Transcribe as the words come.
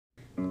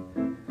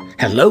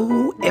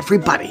Hello,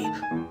 everybody.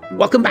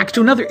 Welcome back to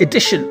another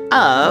edition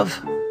of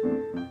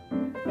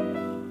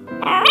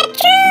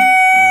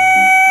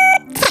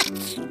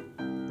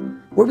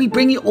where we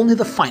bring you only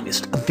the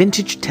finest of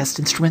vintage test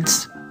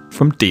instruments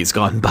from days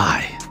gone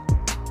by.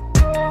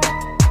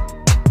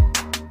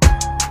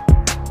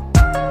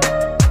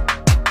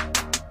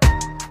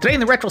 Today in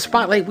the Retro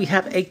Spotlight, we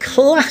have a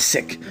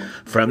classic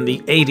from the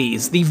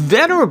 80s, the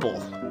venerable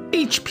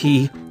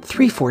HP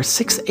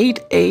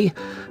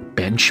 3468A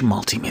bench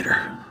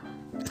multimeter.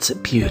 It's a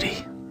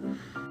beauty.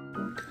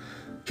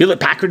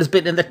 Hewlett-Packard has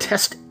been in the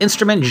test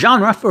instrument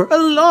genre for a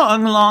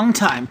long, long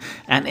time,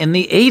 and in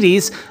the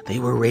 80s, they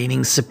were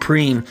reigning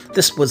supreme.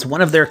 This was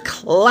one of their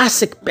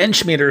classic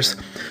Benchmeters,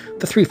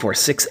 the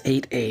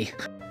 3468A.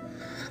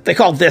 They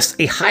called this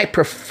a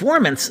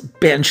high-performance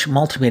bench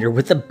multimeter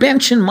with the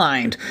bench in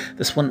mind.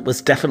 This one was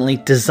definitely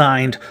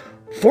designed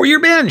for your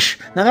bench.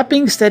 Now, that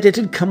being said, it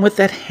did come with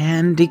that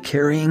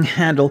handy-carrying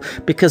handle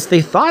because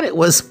they thought it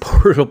was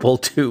portable,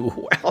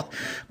 too. Well,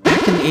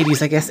 back in the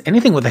 80s, I guess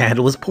anything with a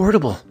handle was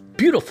portable.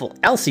 Beautiful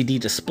LCD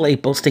display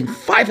boasting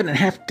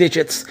 5.5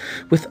 digits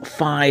with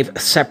 5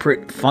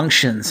 separate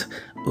functions.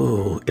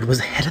 Ooh, it was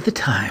ahead of the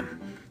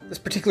time. This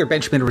particular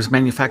Benchmeter was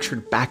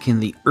manufactured back in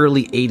the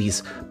early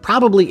 80s,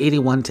 probably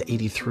 81 to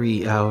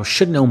 83.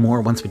 Should know more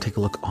once we take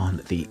a look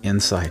on the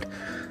inside.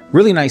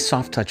 Really nice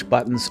soft touch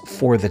buttons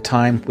for the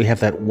time. We have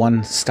that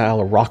one style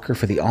of rocker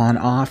for the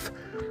on-off.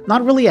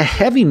 Not really a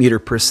heavy meter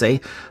per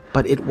se,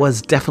 but it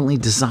was definitely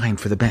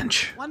designed for the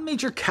bench. One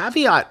major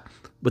caveat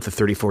with the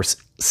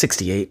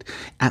 3468,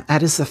 and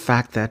that is the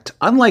fact that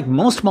unlike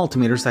most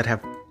multimeters that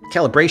have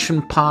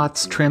calibration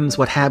pots, trims,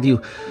 what have you,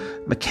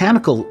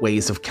 mechanical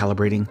ways of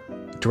calibrating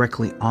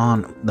directly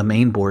on the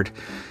main board,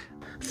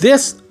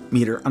 this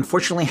meter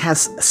unfortunately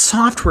has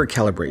software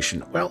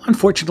calibration. Well,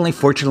 unfortunately,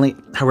 fortunately,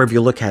 however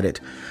you look at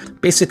it.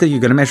 Basically, you're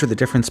going to measure the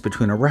difference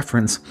between a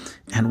reference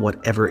and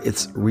whatever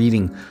it's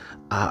reading.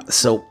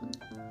 So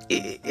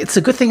it's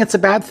a good thing, it's a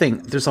bad thing.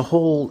 There's a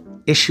whole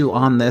issue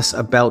on this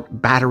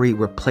about battery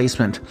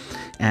replacement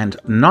and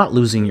not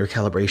losing your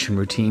calibration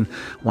routine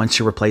once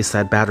you replace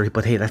that battery.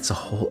 But hey, that's a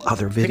whole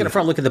other video. Taking a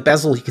front look at the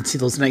bezel, you can see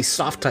those nice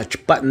soft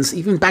touch buttons.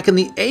 Even back in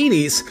the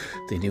 80s,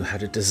 they knew how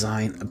to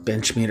design a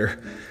Benchmeter.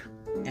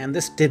 And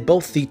this did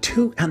both the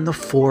 2 and the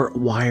 4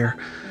 wire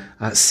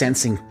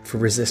sensing for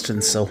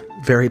resistance, so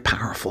very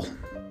powerful.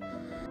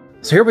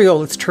 So here we go,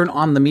 let's turn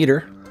on the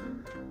meter.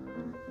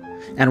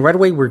 And right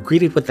away we're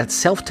greeted with that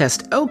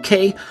self-test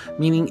OK,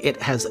 meaning it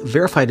has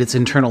verified its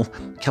internal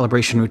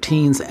calibration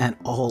routines and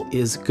all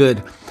is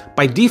good.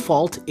 By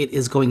default, it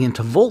is going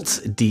into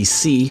volts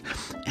DC,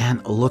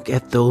 and look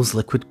at those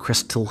liquid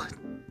crystal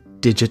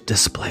digit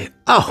display.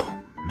 Oh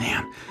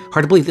man,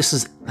 hard to believe this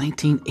is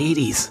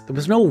 1980s. There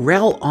was no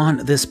rel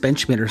on this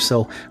Benchmeter,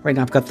 so right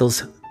now I've got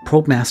those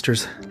probe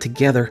masters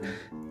together,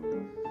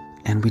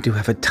 and we do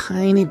have a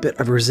tiny bit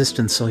of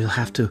resistance, so you'll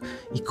have to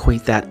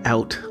equate that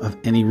out of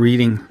any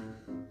reading.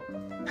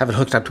 Have it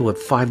hooked up to a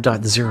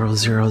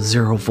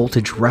 5.000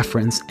 voltage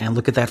reference, and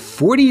look at that,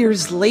 40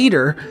 years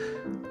later,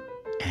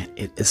 and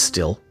it is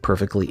still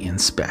perfectly in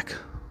spec.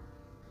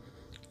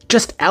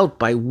 Just out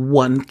by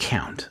 1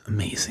 count.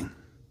 Amazing.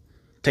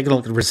 Taking a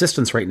look at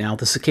resistance right now,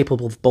 this is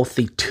capable of both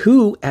the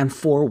 2 and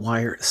 4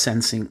 wire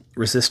sensing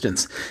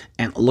resistance.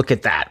 And look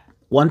at that,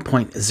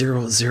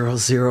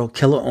 1.000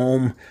 kilo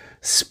ohm,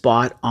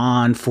 spot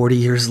on 40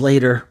 years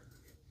later.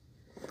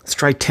 Let's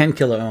try 10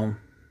 kilo ohm.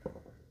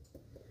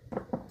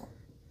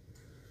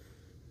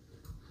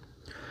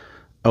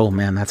 Oh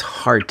man, that's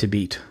hard to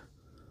beat.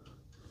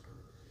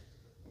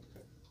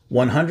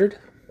 100?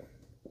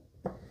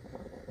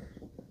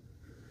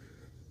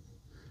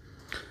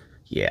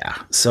 Yeah,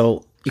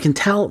 so you can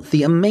tell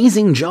the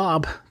amazing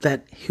job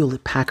that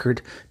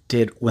Hewlett-Packard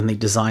did when they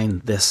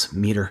designed this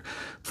meter.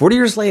 40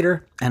 years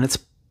later, and it's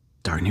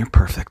darn near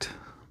perfect.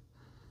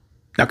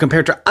 Now,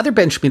 compared to other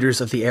Benchmeters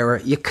of the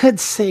era, you could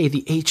say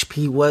the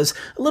HP was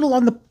a little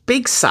on the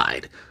big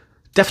side.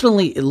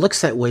 Definitely, it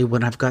looks that way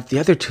when I've got the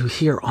other two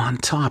here on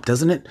top,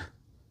 doesn't it?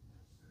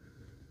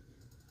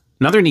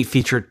 Another neat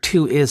feature,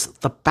 too, is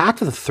the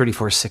back of the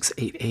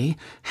 3468A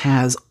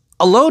has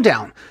a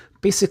lowdown.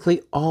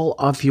 Basically, all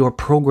of your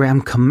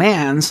program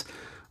commands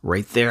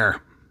right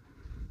there.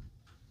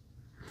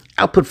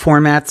 Output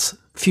formats,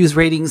 fuse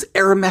ratings,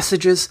 error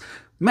messages,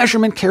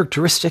 measurement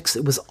characteristics.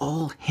 It was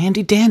all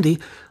handy-dandy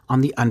on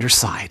the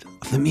underside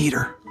of the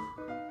meter.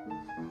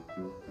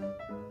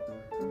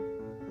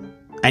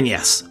 And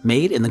yes,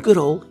 made in the good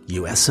old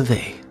US of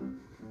A.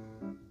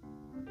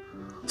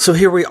 So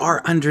here we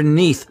are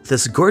underneath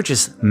this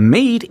gorgeous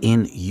made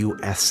in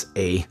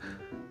USA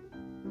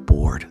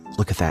board.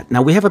 Look at that.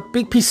 Now we have a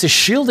big piece of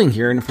shielding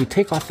here, and if we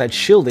take off that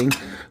shielding,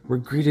 we're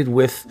greeted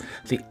with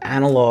the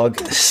analog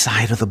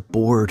side of the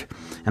board.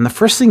 And the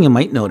first thing you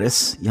might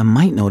notice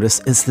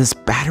is this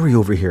battery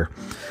over here.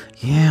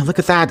 Yeah, look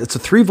at that. It's a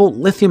 3-volt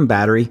lithium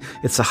battery.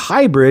 It's a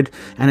hybrid,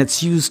 and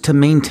it's used to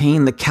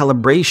maintain the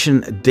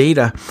calibration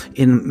data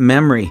in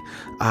memory.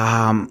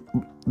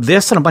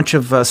 This and a bunch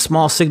of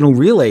small signal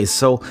relays.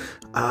 So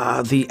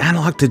The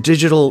analog to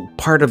digital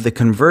part of the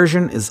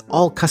conversion is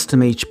all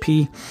custom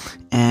HP,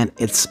 and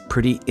it's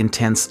pretty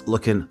intense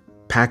looking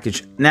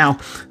package. Now,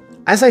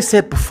 as I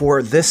said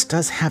before, this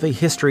does have a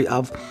history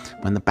of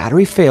when the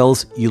battery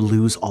fails, you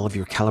lose all of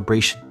your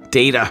calibration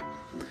data.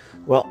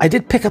 Well, I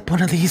did pick up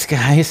one of these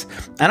guys,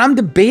 and I'm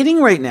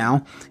debating right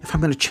now if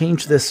I'm going to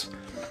change this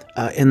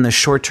in the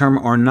short term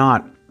or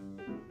not.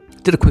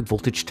 Did a quick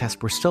voltage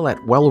test. We're still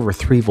at well over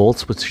 3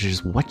 volts, which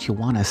is what you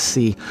want to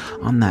see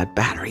on that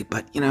battery.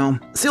 But, you know,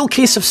 it's the old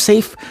case of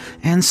safe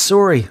and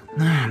sorry.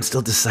 I'm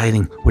still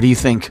deciding. What do you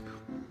think?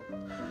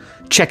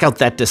 Check out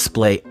that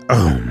display.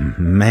 Oh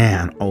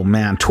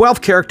man,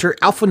 12 character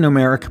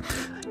alphanumeric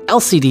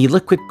LCD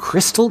liquid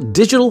crystal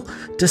digital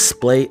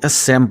display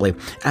assembly.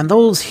 And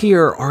those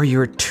here are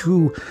your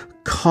 2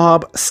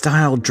 Cobb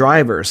style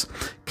drivers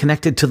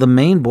connected to the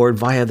main board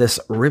via this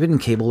ribbon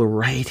cable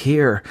right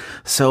here.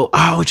 So,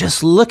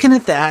 just looking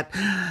at that,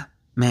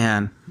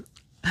 man,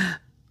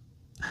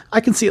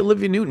 I can see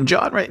Olivia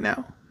Newton-John right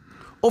now.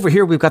 Over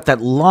here, we've got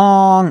that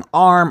long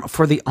arm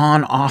for the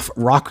on-off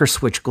rocker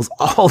switch. Goes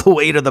all the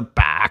way to the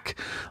back.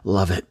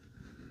 Love it.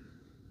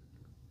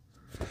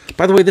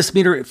 By the way, this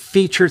meter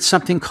featured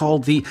something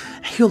called the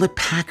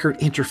Hewlett-Packard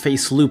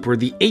interface loop, or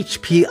the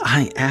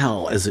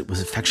HPIL, as it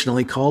was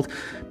affectionately called.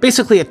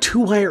 Basically a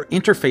 2-wire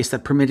interface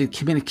that permitted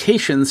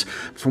communications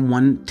from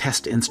one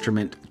test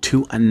instrument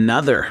to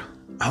another.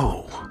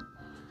 Oh,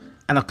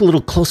 and a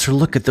little closer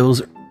look at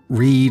those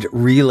read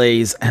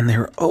relays, and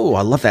they're,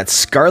 I love that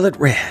scarlet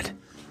red.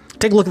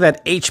 Take a look at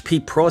that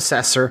HP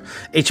processor,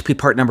 HP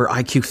part number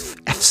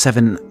IQ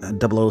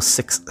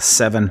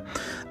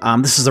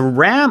F70067. This is a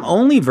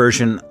RAM-only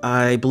version,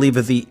 I believe,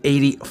 of the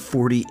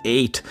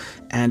 8048,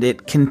 and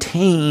it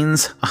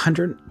contains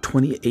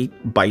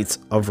 128 bytes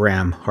of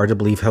RAM. Hard to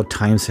believe how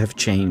times have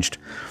changed.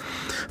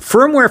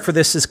 Firmware for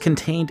this is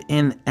contained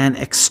in an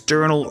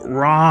external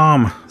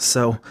ROM,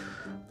 so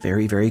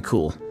very, very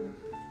cool.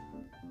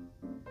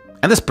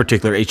 And this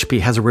particular HP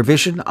has a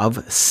revision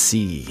of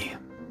C.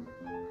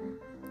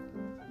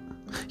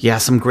 Yeah,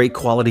 some great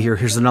quality here.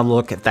 Here's another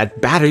look at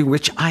that battery,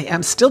 which I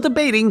am still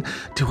debating.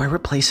 Do I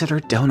replace it or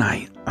don't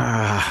I?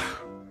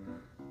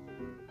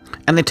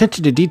 And the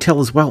attention to detail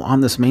as well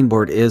on this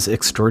mainboard is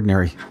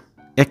extraordinary.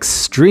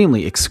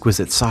 Extremely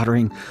exquisite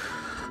soldering,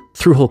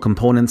 through-hole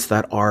components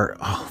that are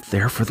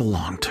there for the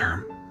long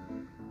term.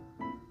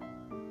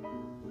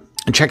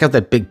 And check out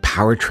that big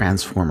power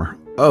transformer.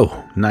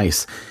 Oh,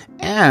 nice.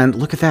 And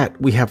look at that.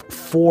 We have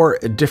 4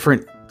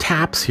 different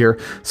taps here,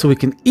 so we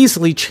can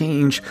easily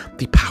change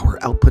the power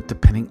output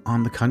depending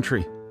on the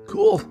country.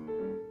 Cool.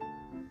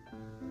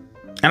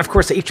 And of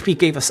course, HP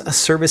gave us a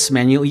service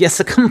manual. Yes,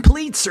 a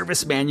complete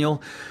service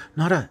manual.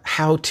 Not a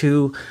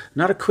how-to,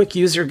 not a quick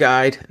user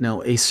guide.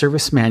 No, a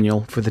service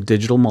manual for the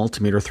digital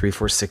multimeter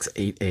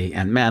 3468A.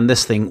 And man,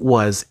 this thing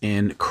was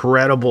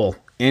incredible.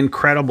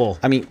 Incredible.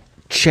 I mean,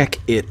 check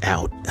it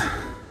out.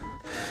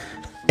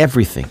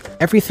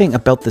 Everything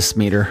about this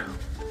meter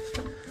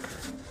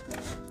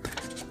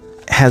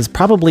has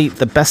probably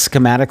the best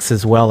schematics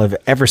as well I've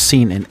ever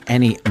seen in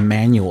any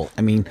manual.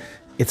 I mean,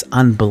 it's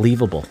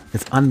unbelievable.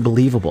 It's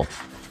unbelievable.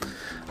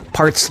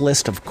 Parts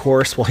list, of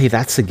course. Well, hey,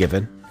 that's a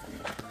given.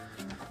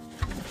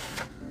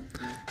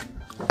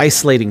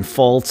 Isolating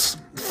faults,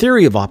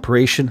 theory of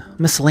operation,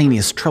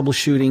 miscellaneous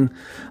troubleshooting,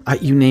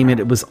 you name it,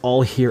 it was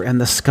all here.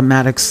 And the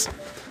schematics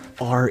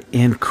are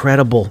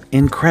incredible.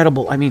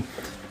 Incredible. I mean,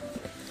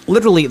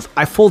 literally,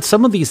 I fold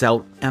some of these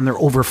out and they're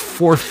over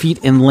 4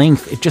 feet in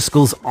length. It just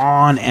goes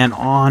on and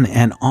on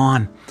and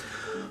on.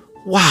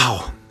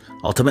 Wow.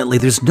 Ultimately,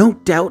 there's no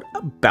doubt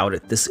about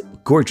it. This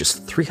gorgeous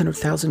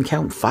 300,000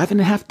 count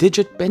 5.5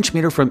 digit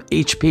Benchmeter from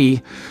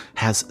HP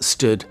has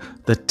stood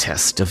the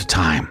test of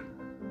time.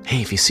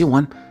 Hey, if you see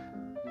one,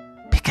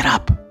 pick it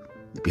up.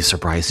 You'd be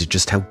surprised at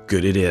just how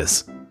good it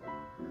is.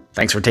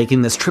 Thanks for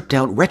taking this trip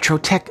down retro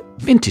tech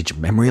vintage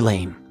memory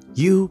lane.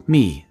 You,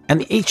 me,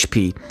 and the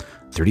HP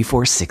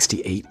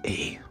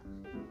 3468A.